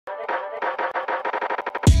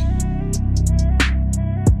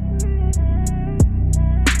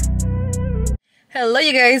Hello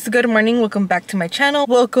you guys, good morning, welcome back to my channel,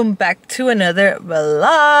 welcome back to another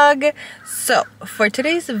vlog. So for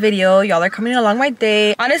today's video, y'all are coming along my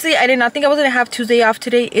day. Honestly, I did not think I was gonna have Tuesday off.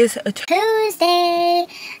 Today is a Tuesday,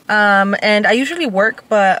 and I usually work,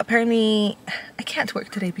 but apparently I can't work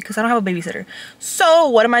today because I don't have a babysitter. So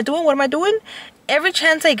what am I doing? Every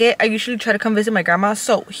chance I get, I usually try to come visit my grandma.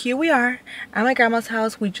 So here we are at my grandma's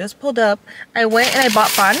house. We just pulled up. I went and I bought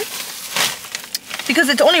pan because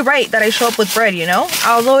it's only right that I show up with bread, you know,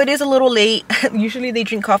 although it is a little late. Usually they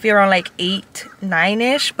drink coffee around like 8,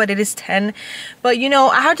 9ish, but it is 10. But you know,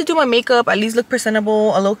 I had to do my makeup, at least look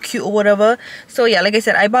presentable, a little cute or whatever. So yeah, like I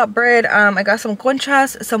said, I bought bread. I got some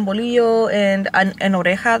conchas, some bolillo, and an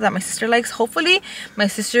oreja that my sister likes. Hopefully my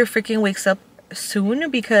sister freaking wakes up soon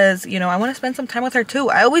because, you know, I want to spend some time with her too.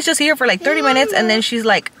 I always just see her for like 30 minutes and then she's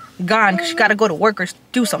like gone because she gotta go to work or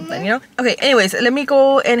do something, you know. Okay, anyways, let me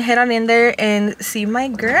go and head on in there and see my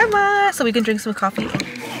grandma so we can drink some coffee.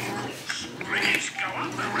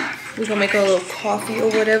 We're gonna make a little coffee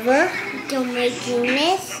or whatever. Don't make a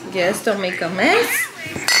mess. Yes, don't make a mess.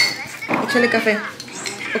 Échale café.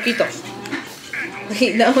 Poquito.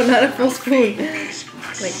 Wait, no, not a full spoon.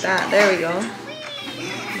 Like that. There we go.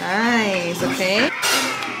 Nice. Okay.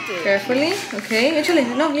 Carefully. Okay.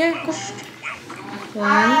 Échale. No, yeah, go.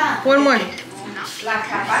 One more.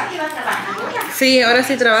 Sí, ahora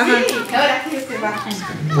sí trabaja.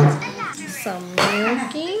 Some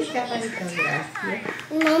milky.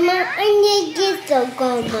 Mama, I need this to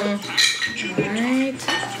go. Right.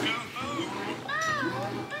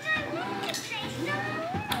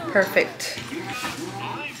 Perfect.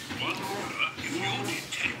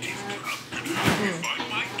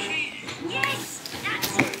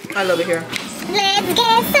 I love it here. Let's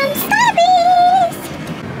get some stubbies.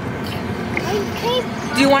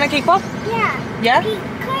 Do you want a cake pop? Yeah. Yeah?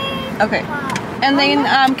 Okay. And then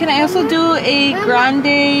can I also do a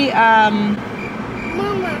grande Mama.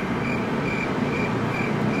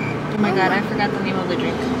 oh my god, I forgot the name of the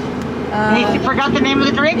drink. You forgot the name of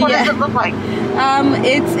the drink? What does it look like?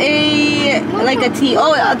 It's a like a tea.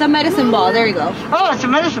 Oh, the medicine ball. There you go. Oh, it's a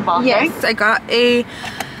medicine ball. Yes, Okay. I got a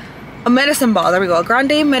medicine ball. There we go. A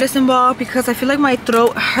grande medicine ball because I feel like my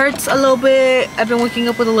throat hurts a little bit. I've been waking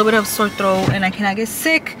up with a little bit of sore throat and I cannot get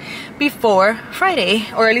sick before Friday,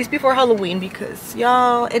 or at least before Halloween, because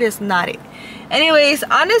y'all, it is not it. Anyways,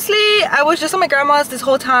 honestly, I was just at my grandma's this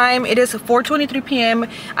whole time. It is 4:23 p.m.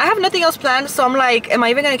 I have nothing else planned, so I'm like, am I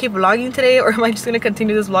even gonna keep vlogging today, or am I just gonna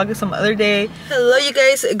continue this vlog some other day? Hello you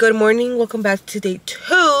guys, good morning, welcome back to day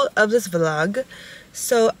 2 of this vlog.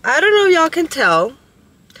 So I don't know if y'all can tell,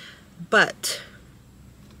 but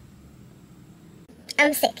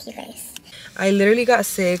I'm sick, you guys. I literally got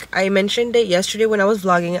sick. I mentioned it yesterday when I was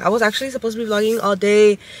vlogging. I was actually supposed to be vlogging all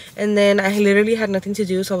day, and then I literally had nothing to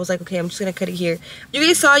do, so I was like, okay, I'm just gonna cut it here. You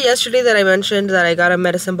guys saw yesterday that I mentioned that I got a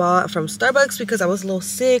medicine ball from Starbucks because I was a little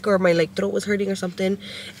sick, or my like throat was hurting or something.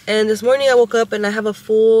 And this morning I woke up and I have a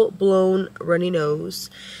full-blown runny nose.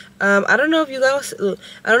 I don't know if you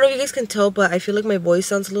guys can tell, but I feel like my voice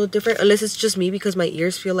sounds a little different, unless it's just me because my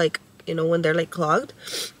ears feel like, you know, when they're like clogged.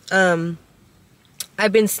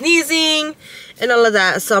 I've been sneezing and all of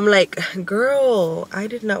that, so I'm like, girl, I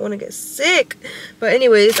did not want to get sick. But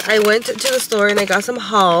anyways, I went to the store and I got some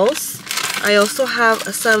hauls. I also have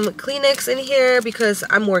some Kleenex in here because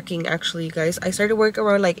I'm working, actually, you guys. I started work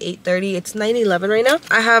around like 8:30. It's 9:11 right now.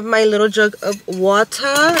 I have my little jug of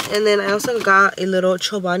water, and then I also got a little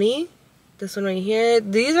Chobani. This one right here.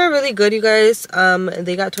 These are really good, you guys.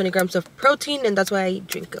 They got 20 grams of protein, and that's why I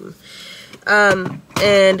drink them.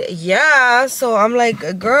 And yeah, so I'm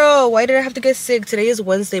like, girl, why did I have to get sick? Today is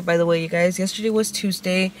Wednesday, by the way, you guys. Yesterday was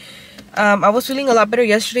Tuesday. I was feeling a lot better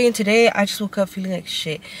yesterday, and today I just woke up feeling like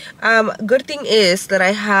shit. Good thing is that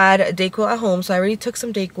I had Dayquil at home, so I already took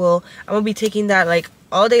some Dayquil. I'm gonna be taking that like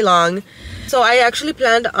all day long. So I actually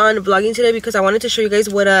planned on vlogging today because I wanted to show you guys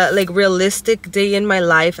what a like realistic day in my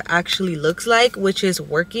life actually looks like, which is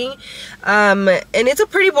working. And it's a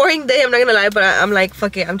pretty boring day, I'm not gonna lie, but I'm like,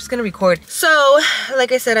 fuck it, I'm just gonna record. So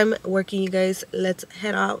like I said, I'm working, you guys. Let's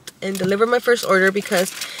head out and deliver my first order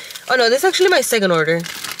because, oh no, this is actually my second order.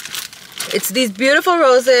 It's these beautiful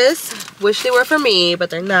roses. Wish they were for me, but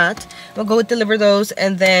they're not. I'll go deliver those,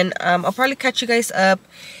 and then I'll probably catch you guys up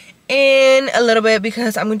in a little bit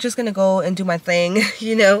because I'm just gonna go and do my thing,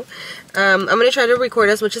 you know. I'm gonna try to record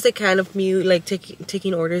as much as I can of me like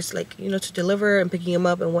taking orders, like, you know, to deliver and picking them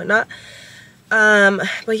up and whatnot.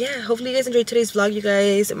 But yeah, hopefully you guys enjoyed today's vlog, you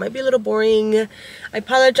guys. It might be a little boring, I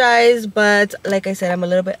apologize, but like I said, I'm a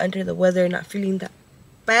little bit under the weather, not feeling the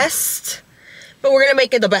best, but we're gonna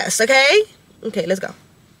make it the best. Okay, let's go.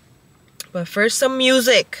 But first, some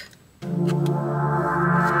music.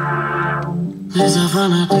 Alright,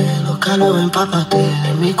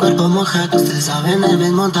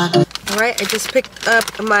 I just picked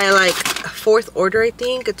up my like 4th order, I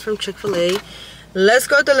think. It's from Chick-fil-A. Let's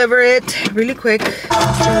go deliver it really quick.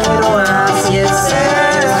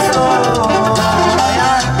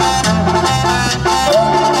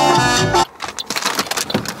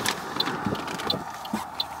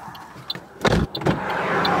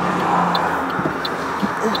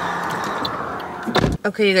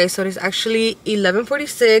 Okay, you guys, so it's actually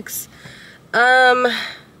 11:46. I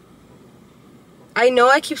know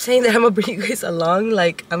I keep saying that I'm gonna bring you guys along,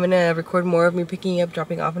 like I'm gonna record more of me picking up,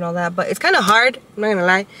 dropping off and all that, but it's kind of hard, I'm not gonna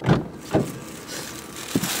lie.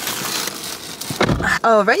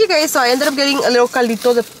 Alright, you guys, so I ended up getting a little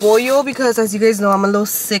caldito de pollo because, as you guys know, I'm a little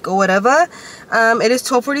sick or whatever. It is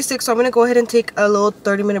 12:46, so I'm gonna go ahead and take a little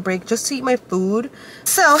 30-minute break just to eat my food.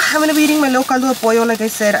 So I'm gonna be eating my little caldo de pollo. Like I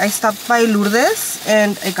said, I stopped by Lourdes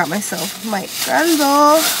and I got myself my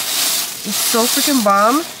caldo. It's so freaking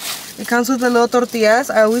bomb. It comes with the little tortillas.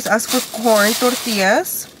 I always ask for corn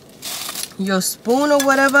tortillas. Your spoon or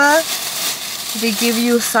whatever. They give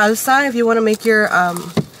you salsa if you want to make your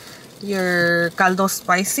caldo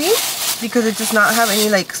spicy, because it does not have any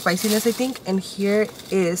like spiciness, I think. And here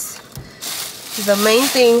is the main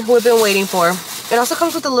thing we've been waiting for. It also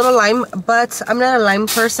comes with a little lime, but I'm not a lime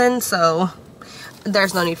person, so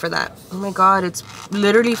there's no need for that. Oh my god, it's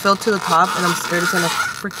literally filled to the top and I'm scared it's gonna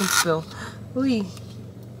freaking spill. Ooh.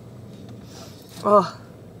 Oh,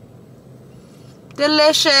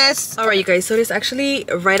 delicious. All right, you guys, so it is actually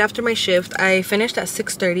right after my shift. I finished at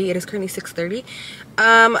 6:30. It is currently 6:30.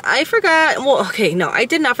 I forgot, well, okay, no, I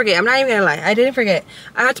did not forget. I'm not even gonna lie, I didn't forget.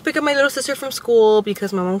 I had to pick up my little sister from school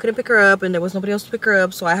because my mom couldn't pick her up and there was nobody else to pick her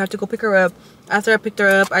up, so I had to go pick her up. After I picked her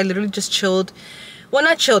up, I literally just chilled. Well,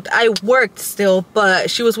 not chilled, I worked still, but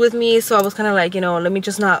she was with me, so I was kind of like, you know, let me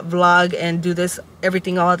just not vlog and do this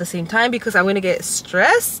everything all at the same time because I'm gonna get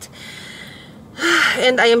stressed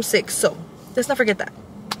and I am sick, so let's not forget that.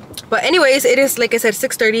 But anyways, it is, like I said,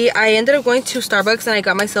 6:30. I ended up going to Starbucks and I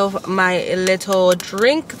got myself my little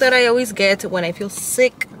drink that I always get when I feel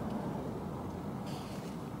sick.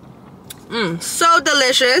 So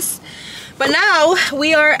delicious. But now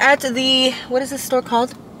we are at the, what is this store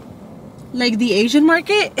called? Like the Asian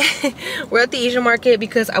market. We're at the Asian market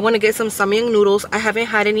because I want to get some samyang noodles. I haven't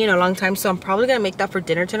had any in a long time, so I'm probably gonna make that for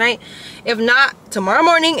dinner tonight. If not, tomorrow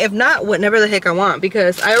morning. If not, whenever the heck I want,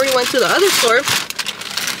 because I already went to the other store.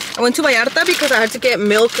 I went to Vallarta because I had to get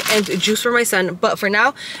milk and juice for my son. But for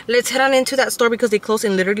now, let's head on into that store because they close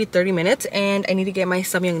in literally 30 minutes and I need to get my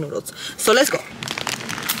samyang noodles. So let's go.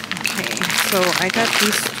 Okay, so I got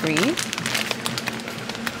these 3.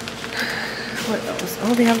 What else?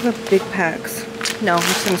 Oh, they have the big packs. No, I'm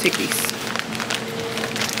just gonna take these.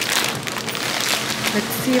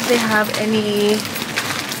 Let's see if they have any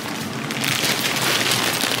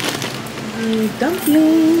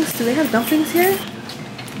dumplings. Do they have dumplings here?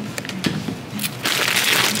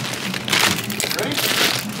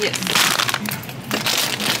 Yes.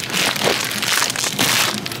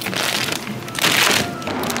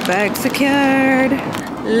 Bag secured.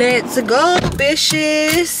 Let's go,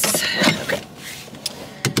 bitches. Okay.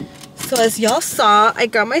 So as y'all saw, I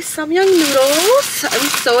got my samyang noodles. I'm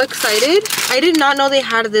so excited. I did not know they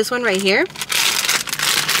had this one right here.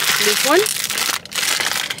 This one.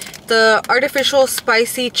 The artificial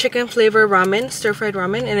spicy chicken flavor ramen, stir-fried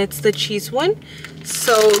ramen, and it's the cheese one.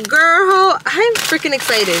 So girl, I'm freaking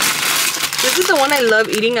excited. This is the one I love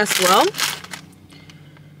eating as well.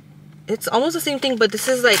 It's almost the same thing, but this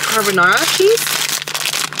is like carbonara cheese.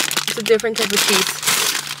 It's a different type of cheese.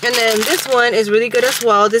 And then this one is really good as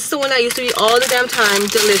well. This is the one I used to eat all the damn time.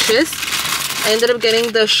 Delicious. I ended up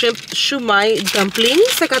getting the shrimp shumai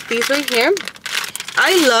dumplings. I got these right here.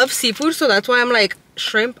 I love seafood, so that's why I'm like,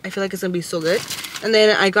 shrimp, I feel like it's gonna be so good. And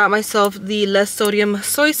then I got myself the less sodium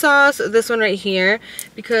soy sauce, this one right here,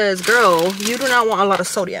 because girl, you do not want a lot of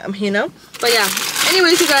sodium, you know. But yeah,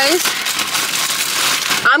 anyways, you guys,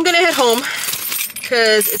 I'm gonna head home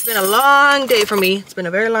because it's been a long day for me. It's been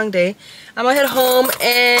a very long day. I'm gonna head home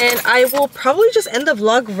and I will probably just end the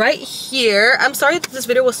vlog right here. I'm sorry that this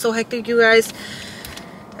video was so hectic, you guys.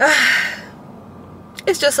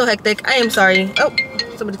 It's just so hectic. I am sorry. Oh,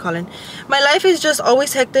 somebody's calling. My life is just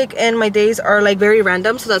always hectic and my days are like very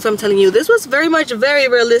random, so that's what I'm telling you. This was very much a very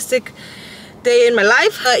realistic day in my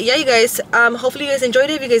life. Yeah, you guys, hopefully you guys enjoyed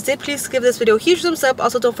it. If you guys did, please give this video a huge thumbs up.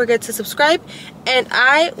 Also, don't forget to subscribe and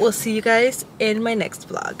I will see you guys in my next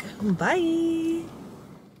vlog. Bye.